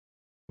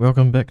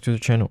Welcome back to the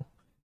channel.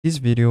 This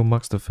video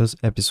marks the first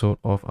episode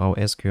of our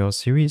SQL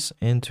series,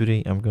 and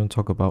today I'm going to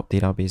talk about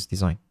database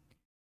design.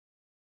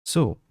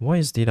 So, why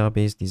is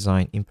database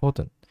design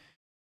important?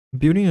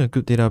 Building a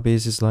good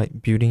database is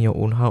like building your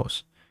own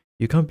house.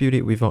 You can't build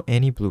it without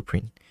any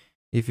blueprint.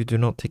 If you do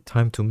not take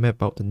time to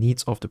map out the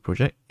needs of the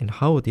project and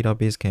how a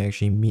database can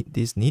actually meet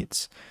these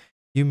needs,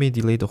 you may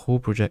delay the whole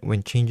project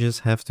when changes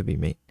have to be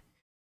made.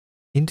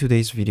 In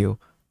today's video,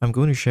 I'm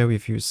going to share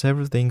with you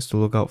several things to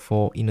look out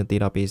for in a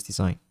database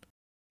design.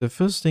 The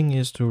first thing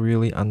is to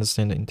really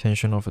understand the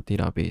intention of a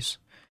database.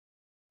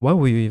 Why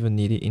will you even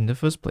need it in the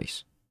first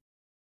place?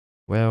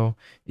 Well,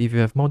 if you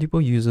have multiple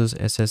users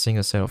accessing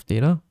a set of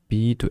data,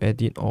 be it to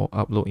edit or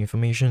upload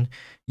information,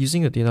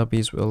 using a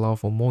database will allow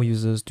for more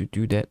users to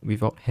do that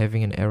without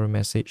having an error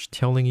message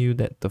telling you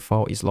that the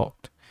file is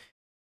locked.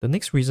 The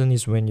next reason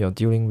is when you're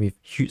dealing with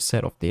huge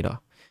set of data.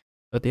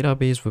 A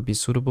database will be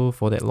suitable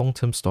for that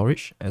long-term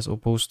storage as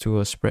opposed to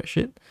a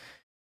spreadsheet.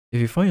 If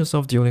you find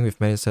yourself dealing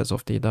with many sets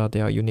of data that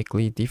are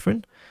uniquely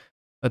different,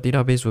 a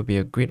database will be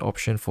a great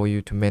option for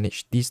you to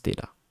manage this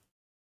data.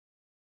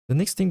 The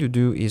next thing to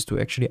do is to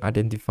actually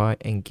identify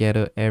and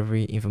gather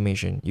every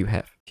information you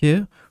have.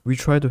 Here, we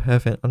try to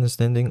have an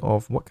understanding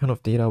of what kind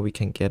of data we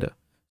can gather.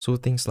 So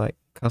things like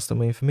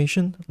customer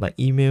information, like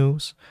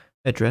emails,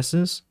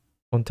 addresses,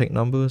 contact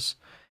numbers,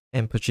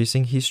 and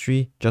purchasing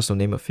history, just to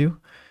name a few.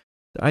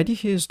 The idea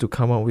here is to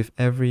come up with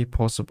every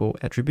possible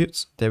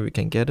attributes that we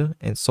can gather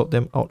and sort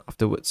them out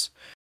afterwards.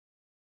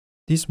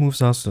 This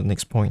moves us to the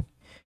next point.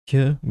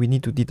 Here, we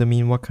need to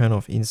determine what kind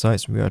of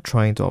insights we are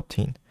trying to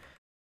obtain.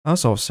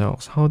 Ask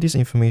ourselves how this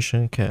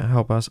information can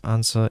help us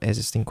answer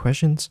existing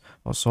questions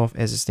or solve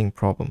existing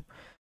problems.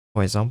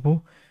 For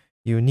example,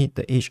 you need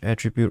the age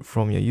attribute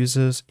from your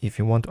users if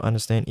you want to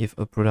understand if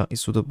a product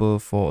is suitable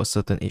for a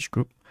certain age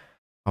group.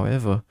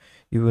 However,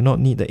 you will not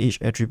need the age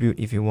attribute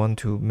if you want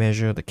to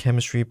measure the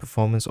chemistry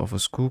performance of a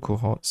school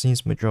cohort,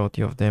 since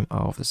majority of them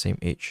are of the same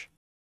age.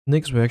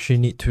 Next, we actually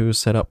need to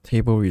set up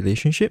table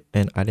relationship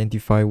and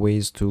identify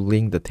ways to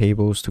link the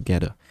tables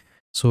together.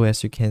 So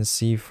as you can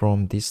see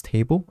from this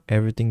table,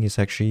 everything is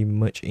actually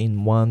merged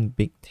in one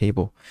big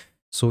table.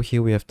 So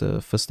here we have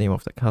the first name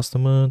of the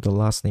customer, the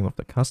last name of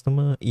the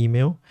customer,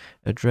 email,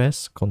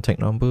 address, contact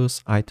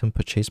numbers, item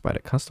purchased by the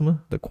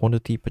customer, the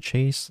quantity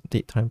purchased,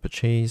 date time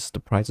purchased,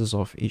 the prices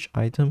of each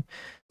item,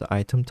 the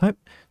item type,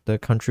 the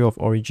country of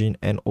origin,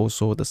 and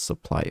also the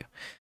supplier.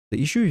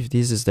 The issue with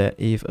this is that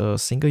if a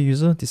single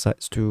user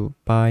decides to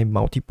buy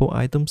multiple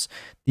items,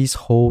 this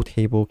whole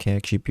table can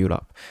actually build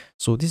up.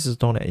 So this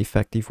is not an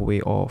effective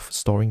way of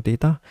storing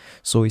data.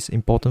 So it's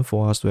important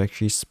for us to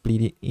actually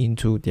split it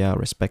into their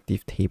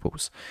respective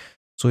tables.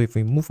 So if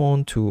we move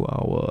on to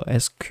our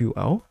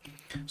SQL,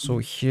 so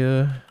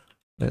here,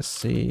 let's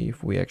see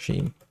if we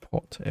actually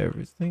import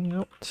everything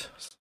out.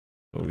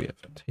 So we have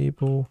a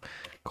table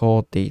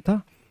called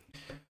data.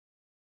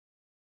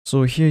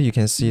 So here you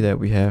can see that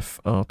we have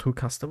two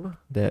customers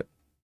that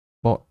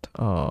bought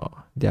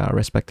their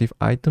respective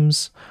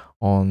items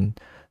on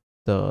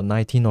the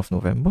 19th of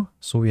November.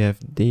 So we have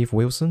Dave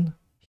Wilson,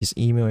 his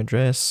email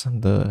address,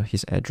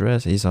 his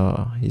address is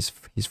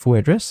his full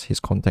address, his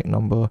contact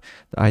number,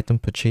 the item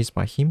purchased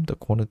by him, the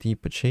quantity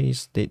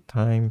purchased, date,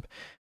 time,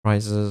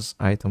 prices,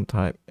 item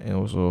type, and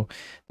also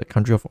the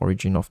country of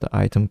origin of the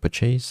item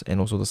purchased,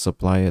 and also the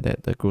supplier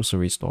that the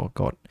grocery store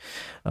got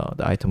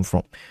the item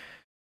from.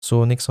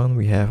 So next one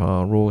we have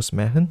Rose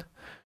Mahan.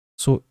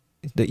 So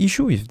the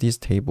issue with this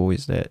table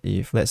is that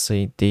if, let's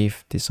say,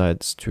 Dave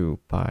decides to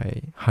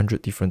buy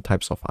 100 different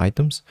types of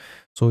items,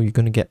 so you're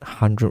going to get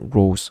 100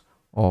 rows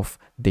of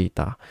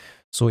data.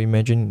 So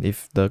imagine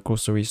if the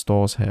grocery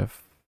stores have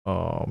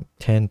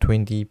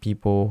 10-20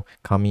 people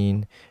come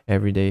in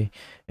every day,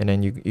 and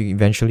then you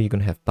eventually you're going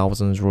to have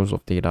thousands rows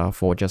of data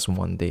for just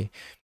one day.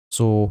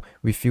 So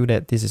we feel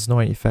that this is not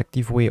an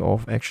effective way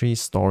of actually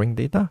storing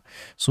data.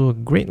 So a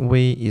great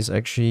way is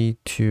actually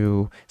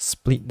to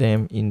split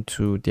them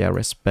into their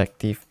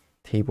respective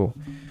table.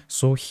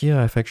 So here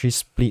I've actually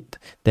split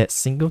that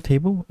single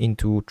table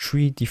into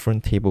 3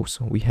 different tables.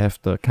 We have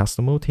the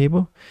customer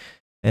table,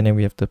 and then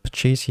we have the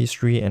purchase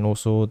history, and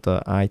also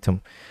the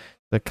item.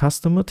 The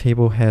customer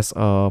table has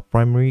a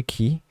primary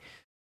key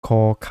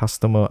called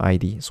customer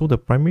ID. So the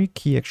primary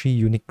key actually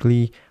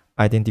uniquely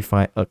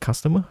identify a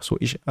customer. So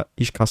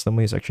each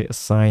customer is actually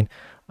assigned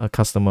a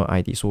customer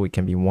ID. So it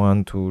can be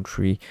 1, 2,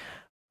 3,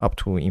 up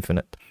to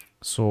infinite.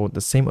 So the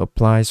same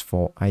applies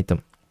for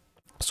item.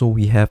 So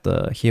we have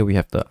here we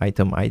have the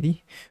item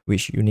ID,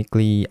 which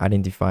uniquely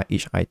identify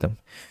each item.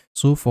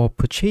 So for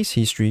purchase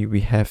history,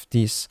 we have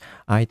this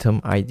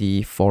item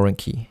ID foreign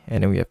key,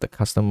 and then we have the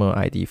customer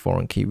ID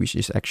foreign key, which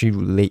is actually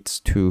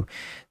relates to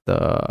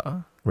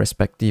the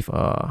respective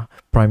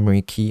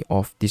primary key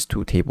of these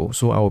two tables.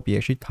 So I will be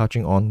actually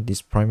touching on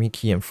this primary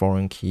key and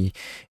foreign key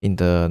in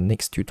the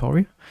next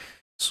tutorial.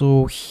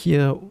 So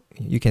here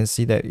you can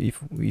see that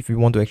if we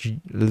want to actually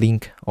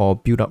link or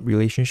build up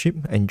relationship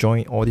and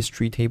join all these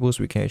 3 tables,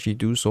 we can actually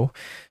do so.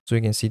 So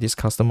you can see this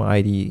customer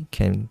ID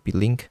can be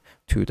linked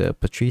to the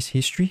purchase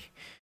history,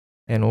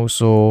 And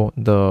also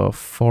the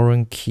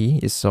foreign key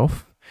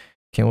itself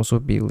can also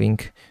be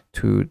linked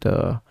to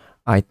the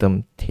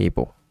item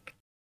table.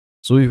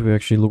 So if we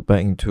actually look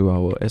back into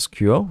our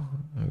SQL,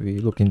 we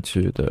look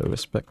into the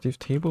respective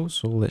table.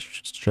 So let's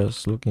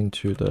just look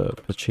into the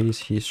purchase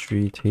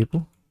history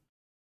table.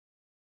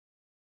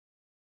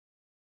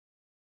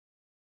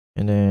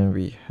 And then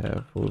we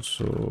have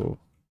also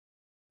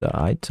the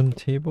item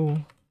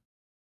table.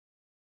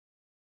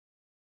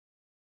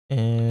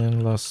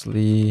 And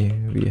lastly,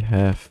 we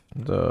have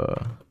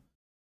the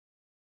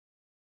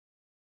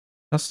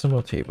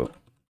customer table.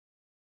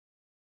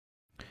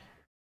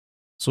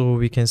 So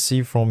we can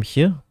see from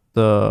here,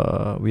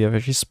 we have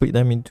actually split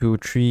them into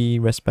 3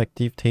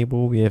 respective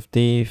table. We have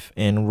Dave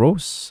and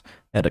Rose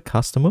at the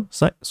customer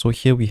side. So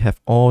here we have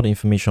all the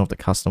information of the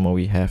customer.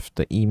 We have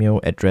the email,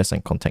 address,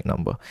 and contact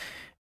number.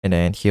 And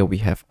then here we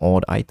have all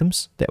the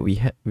items that we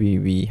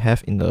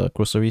have in the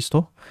grocery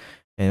store.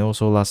 And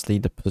also lastly,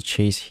 the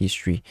purchase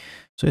history.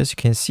 So as you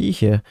can see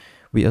here,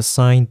 we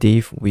assign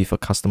Dave with a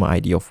customer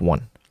ID of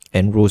 1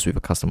 and Rose with a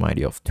customer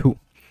ID of 2.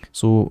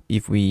 So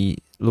if we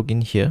look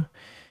in here,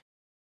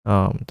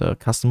 the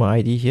customer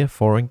ID here,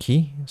 foreign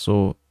key.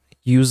 So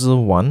user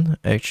 1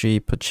 actually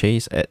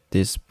purchased at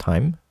this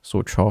time,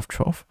 so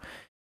 12/12.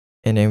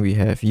 And then we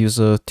have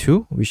user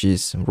 2, which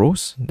is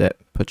Rose, that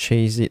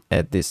purchased it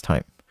at this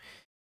time.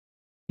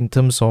 In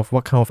terms of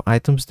what kind of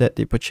items that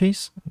they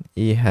purchase,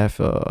 they have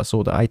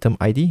so the item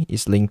ID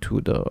is linked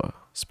to the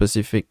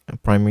specific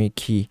primary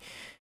key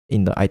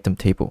in the item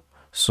table.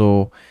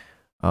 So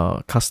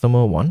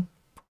customer 1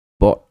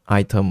 bought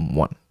item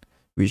 1,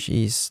 which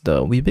is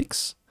the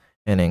Weebix,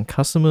 and then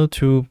customer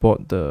 2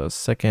 bought the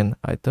second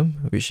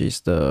item, which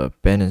is the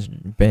Ben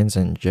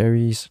and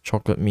Jerry's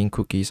chocolate mint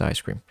cookies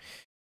ice cream.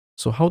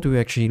 So how do we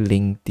actually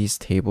link this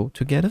table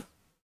together?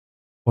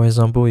 For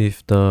example,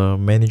 if the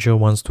manager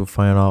wants to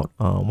find out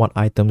what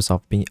items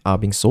are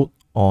being sold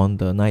on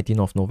the 19th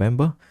of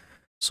November,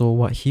 so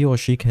what he or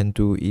she can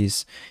do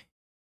is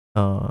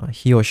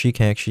he or she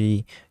can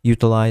actually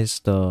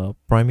utilize the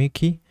primary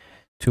key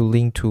to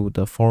link to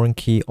the foreign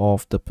key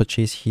of the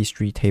purchase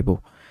history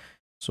table.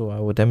 So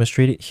I will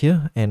demonstrate it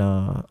here, and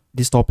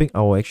this topic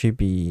I will actually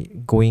be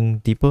going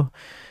deeper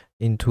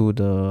into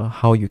the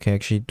how you can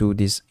actually do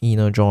this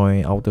inner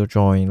join, outer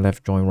join,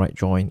 left join, right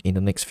join in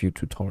the next few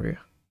tutorials.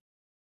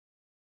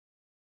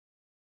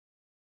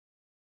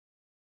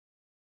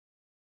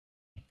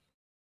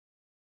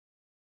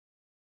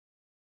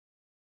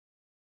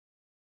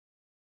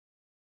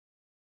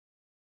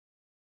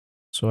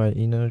 So I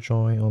inner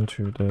join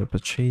onto the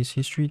purchase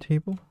history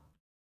table,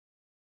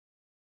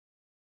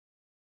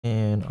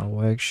 and I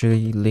will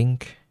actually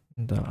link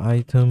the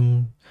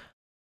item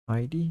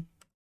ID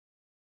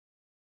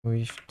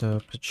with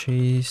the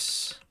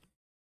purchase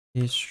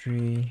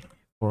history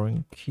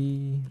foreign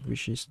key,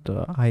 which is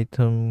the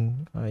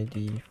item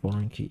ID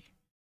foreign key.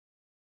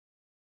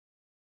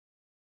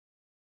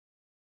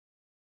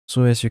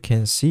 So as you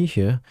can see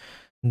here,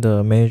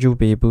 the manager will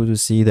be able to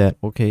see that,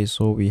 okay,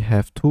 so we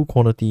have 2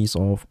 quantities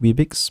of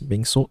Weebix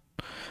being sold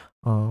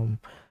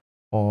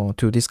or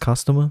to this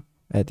customer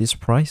at this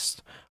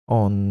price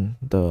on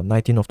the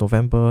 19th of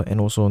November, and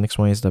also next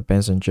one is the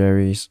Ben and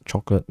Jerry's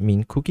chocolate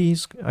mint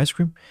cookies ice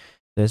cream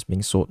that's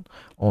being sold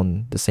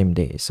on the same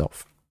day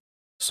itself.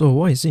 So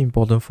why is it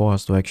important for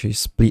us to actually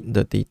split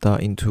the data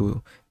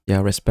into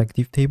their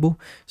respective table?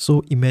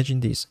 So imagine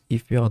this,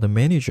 if you are the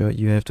manager,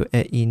 you have to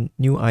add in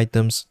new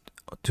items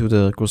to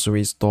the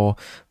grocery store,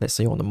 let's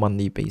say on a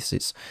monthly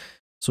basis.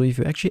 So if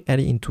you actually add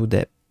it into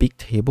that big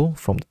table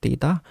from the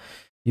data,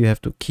 you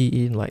have to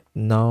key in like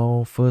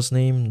now first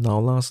name, now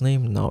last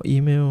name, now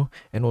email,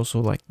 and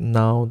also like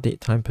now date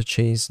time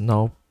purchase,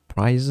 now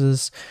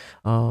prices,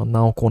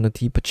 now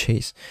quantity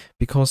purchase,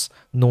 because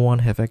no one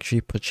have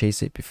actually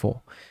purchased it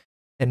before.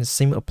 And the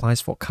same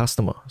applies for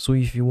customer. So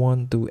if you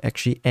want to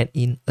actually add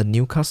in a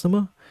new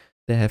customer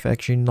that have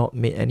actually not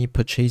made any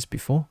purchase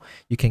before,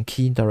 you can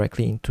key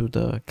directly into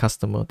the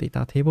customer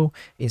data table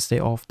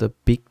instead of the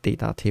big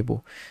data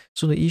table.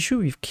 So the issue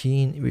with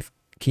keying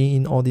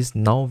in all this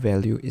null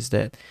value is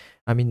that,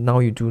 I mean, now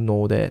you do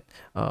know that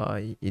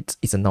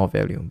it's a null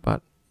value,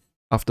 but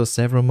after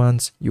several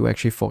months you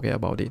actually forget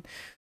about it.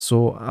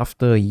 So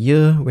after a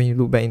year, when you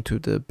look back into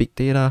the big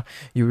data,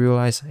 you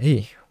realize,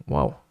 hey,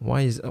 wow,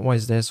 why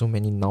is there so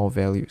many null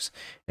values,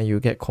 and you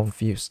get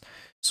confused.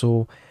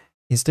 So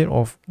instead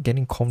of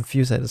getting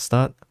confused at the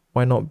start,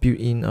 why not build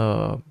in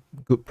a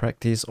good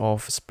practice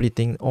of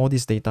splitting all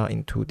this data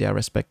into their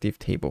respective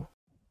table?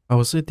 I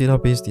would say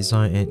database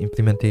design and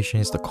implementation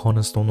is the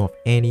cornerstone of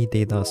any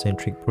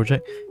data-centric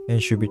project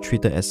and should be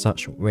treated as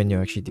such when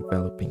you're actually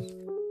developing.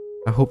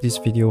 I hope this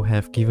video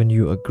have given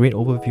you a great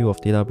overview of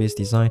database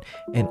design,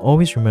 and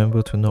always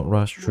remember to not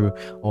rush through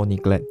or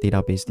neglect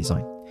database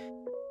design.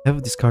 Have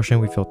a discussion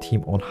with your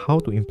team on how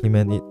to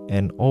implement it,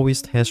 and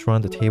always test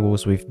run the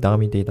tables with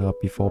dummy data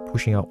before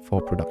pushing out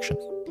for production.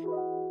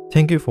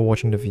 Thank you for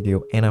watching the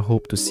video, and I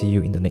hope to see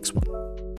you in the next one.